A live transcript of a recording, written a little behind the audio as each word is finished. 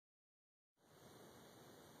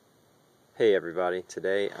Hey everybody,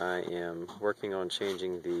 today I am working on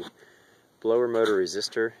changing the blower motor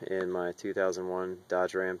resistor in my 2001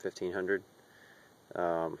 Dodge Ram 1500.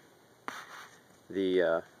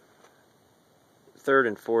 The third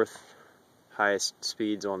and fourth highest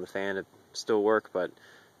speeds on the fan still work, but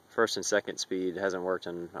first and second speed hasn't worked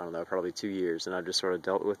in, I don't know, probably 2 years, and I've just sort of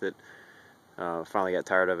dealt with it. Finally got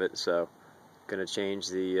tired of it, so I'm going to change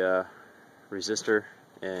the resistor,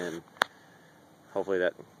 and hopefully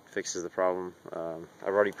that fixes the problem.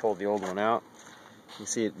 I've already pulled the old one out. You can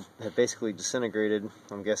see it had basically disintegrated.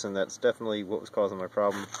 I'm guessing that's definitely what was causing my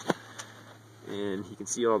problem. And you can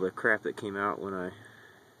see all the crap that came out when I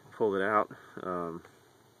pulled it out.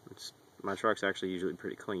 My truck's actually usually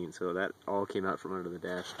pretty clean, so that all came out from under the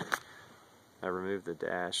dash. I removed the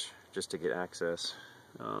dash just to get access.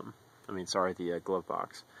 The glove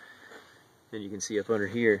box. And you can see up under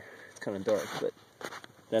here, it's kind of dark, but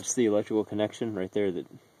that's the electrical connection right there that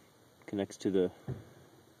connects to the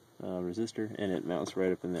resistor, and it mounts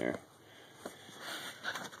right up in there.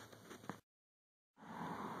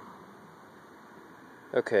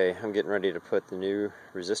 Okay, I'm getting ready to put the new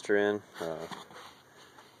resistor in.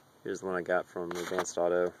 Here's the one I got from Advanced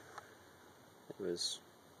Auto. It was,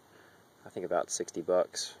 I think, about 60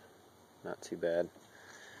 bucks. Not too bad.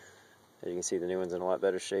 As you can see, the new one's in a lot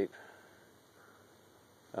better shape.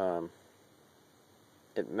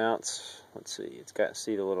 It mounts, let's see, it's got,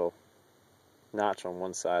 see the little notch on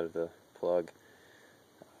one side of the plug.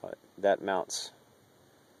 That mounts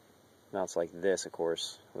like this, of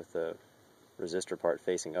course, with the resistor part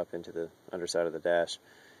facing up into the underside of the dash.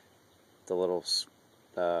 The little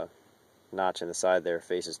notch in the side there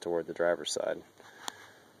faces toward the driver's side,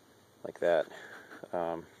 like that.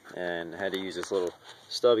 And I had to use this little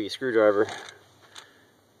stubby screwdriver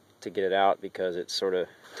to get it out because it's sort of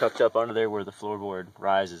tucked up under there where the floorboard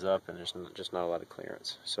rises up, and there's just not a lot of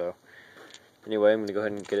clearance. So anyway, I'm going to go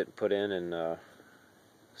ahead and get it put in and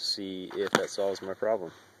see if that solves my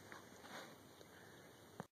problem.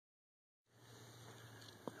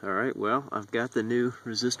 Alright, well, I've got the new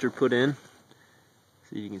resistor put in.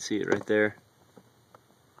 So you can see it right there.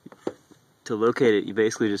 To locate it, you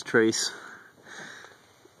basically just trace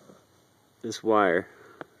this wire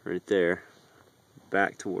right there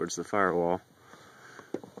back towards the firewall,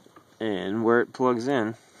 and where it plugs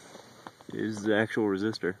in is the actual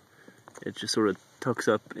resistor. It just sort of tucks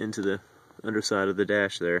up into the underside of the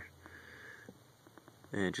dash there,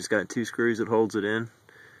 and it just got 2 screws that holds it in.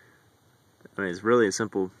 I mean, it's really a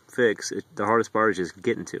simple fix. The hardest part is just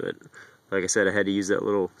getting to it. Like I said, I had to use that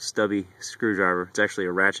little stubby screwdriver. It's actually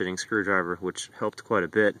a ratcheting screwdriver, which helped quite a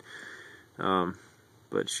bit.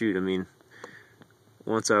 But shoot, I mean,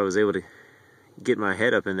 once I was able to get my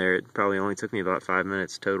head up in there, it probably only took me about 5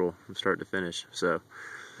 minutes total from start to finish. So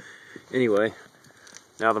anyway,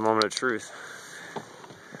 now the moment of truth.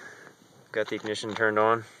 Got the ignition turned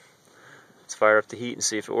on. Let's fire up the heat and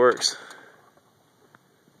see if it works.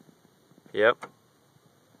 Yep.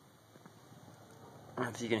 I don't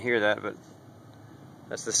know if you can hear that, but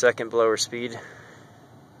that's the second blower speed.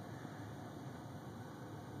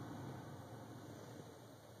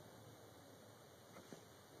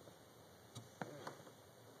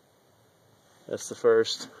 That's the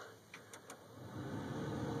first.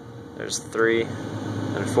 There's 3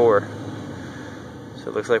 and 4. So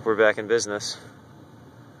it looks like we're back in business.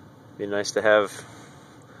 Be nice to have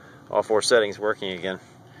all 4 settings working again.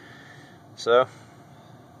 So,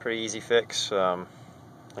 pretty easy fix. Like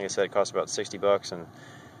I said, it cost about 60 bucks and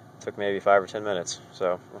took maybe 5 or 10 minutes.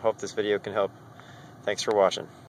 So I hope this video can help. Thanks for watching.